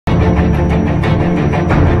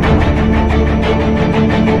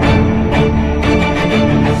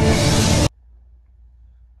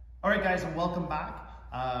welcome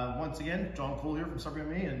back. Once again, John Cole here from SubMA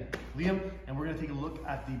and Liam, and we're going to take a look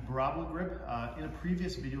at the Brabo Grip. In a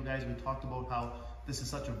previous video, guys, we talked about how this is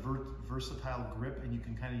such a versatile grip and you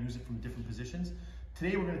can kind of use it from different positions.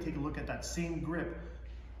 Today, we're going to take a look at that same grip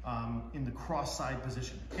in the cross side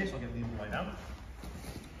position. Okay, so I'll get Liam to lie down.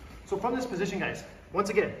 So from this position, guys, once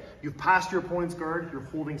again, you've passed your opponent's guard, you're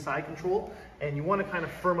holding side control, and you want to kind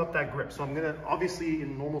of firm up that grip. So I'm going to, obviously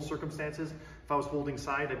in normal circumstances, if I was holding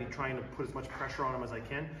side, I'd be trying to put as much pressure on him as I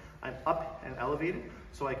can. I'm up and elevated,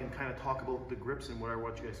 so I can kind of talk about the grips and what I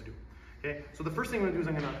want you guys to do. Okay, so the first thing I'm going to do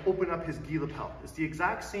is I'm going to open up his gi lapel. It's the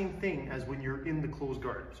exact same thing as when you're in the closed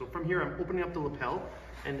guard. So from here, I'm opening up the lapel,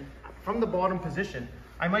 and from the bottom position,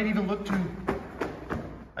 I might even look to,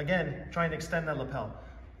 again, try and extend that lapel.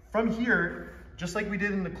 From here, just like we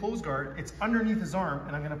did in the closed guard, it's underneath his arm,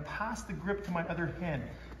 and I'm gonna pass the grip to my other hand.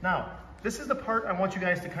 Now, this is the part I want you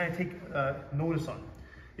guys to kind of take notice on.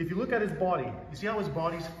 If you look at his body, you see how his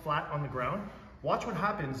body's flat on the ground? Watch what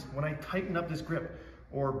happens when I tighten up this grip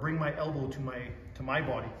or bring my elbow to my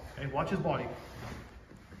body. Okay, watch his body.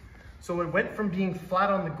 So it went from being flat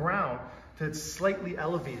on the ground to it's slightly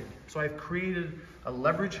elevated. So I've created a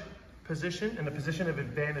leverage position and a position of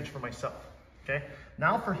advantage for myself. Okay,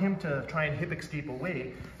 now for him to try and hip escape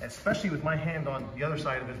away, especially with my hand on the other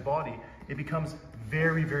side of his body, it becomes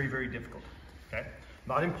very, very, very difficult. Okay,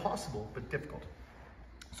 not impossible, but difficult.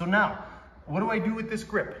 So now, what do I do with this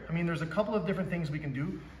grip? I mean, there's a couple of different things we can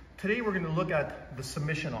do. Today, we're going to look at the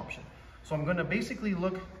submission option. So I'm going to basically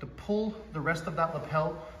look to pull the rest of that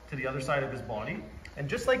lapel to the other side of his body. And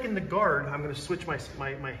just like in the guard, I'm going to switch my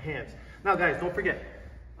hands. Now, guys, don't forget,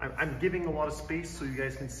 I'm giving a lot of space so you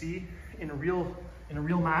guys can see. In a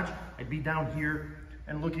real match, I'd be down here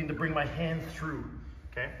and looking to bring my hand through,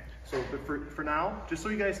 okay? So but for now, just so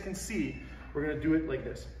you guys can see, we're gonna do it like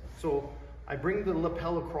this. So I bring the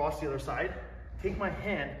lapel across the other side, take my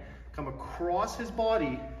hand, come across his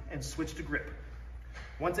body, and switch to grip.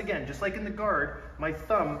 Once again, just like in the guard, my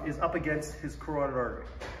thumb is up against his carotid artery,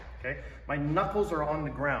 okay? My knuckles are on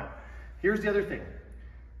the ground. Here's the other thing.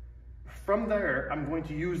 From there, I'm going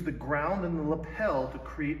to use the ground and the lapel to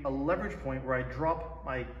create a leverage point where I drop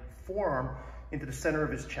my forearm into the center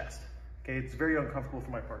of his chest. Okay, it's very uncomfortable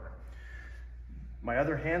for my partner. My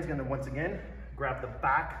other hand's gonna, once again, grab the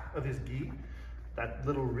back of his gi, that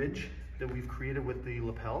little ridge that we've created with the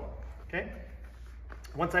lapel, okay?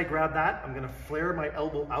 Once I grab that, I'm gonna flare my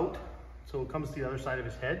elbow out so it comes to the other side of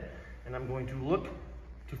his head, and I'm going to look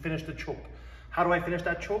to finish the choke. How do I finish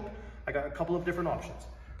that choke? I got a couple of different options.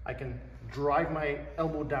 I can drive my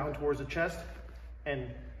elbow down towards the chest and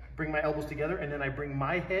bring my elbows together, and then I bring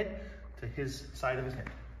my head to his side of his head.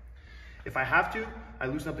 If I have to, I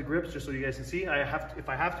loosen up the grips just so you guys can see. If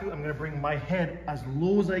I have to, I'm gonna bring my head as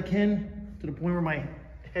low as I can to the point where my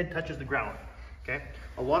head touches the ground, okay?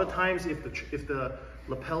 A lot of times if the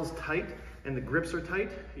lapel's tight and the grips are tight,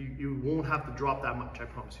 you won't have to drop that much, I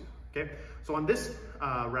promise you, okay? So on this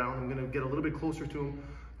round, I'm gonna get a little bit closer to him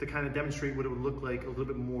to kind of demonstrate what it would look like a little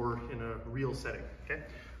bit more in a real setting, okay?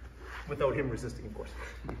 Without him resisting, of course,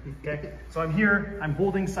 okay? So I'm here, I'm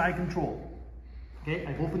holding side control, okay?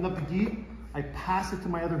 I've opened up the gi, I pass it to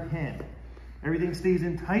my other hand. Everything stays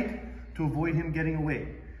in tight to avoid him getting away.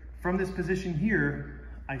 From this position here,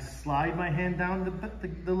 I slide my hand down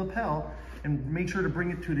the lapel and make sure to bring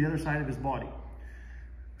it to the other side of his body.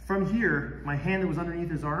 From here, my hand that was underneath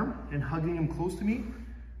his arm and hugging him close to me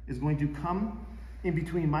is going to come in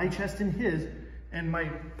between my chest and his, and my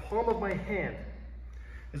palm of my hand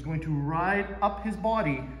is going to ride up his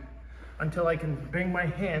body until I can bring my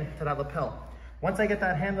hand to that lapel. Once I get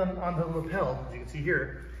that hand on the lapel, as you can see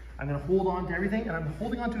here, I'm gonna hold on to everything, and I'm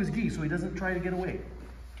holding onto his gi so he doesn't try to get away,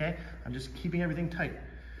 okay? I'm just keeping everything tight.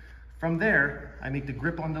 From there, I make the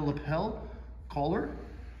grip on the lapel collar,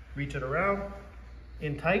 reach it around,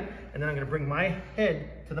 in tight, and then I'm gonna bring my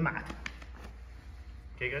head to the mat.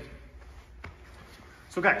 Okay, guys?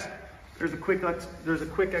 So guys, there's a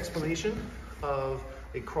quick explanation of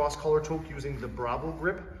a cross collar choke using the Brabo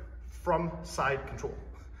Grip from side control.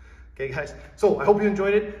 Okay guys, so I hope you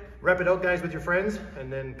enjoyed it. Rep it out guys with your friends,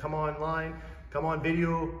 and then come online, come on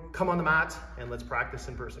video, come on the mats, and let's practice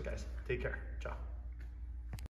in person guys. Take care, ciao.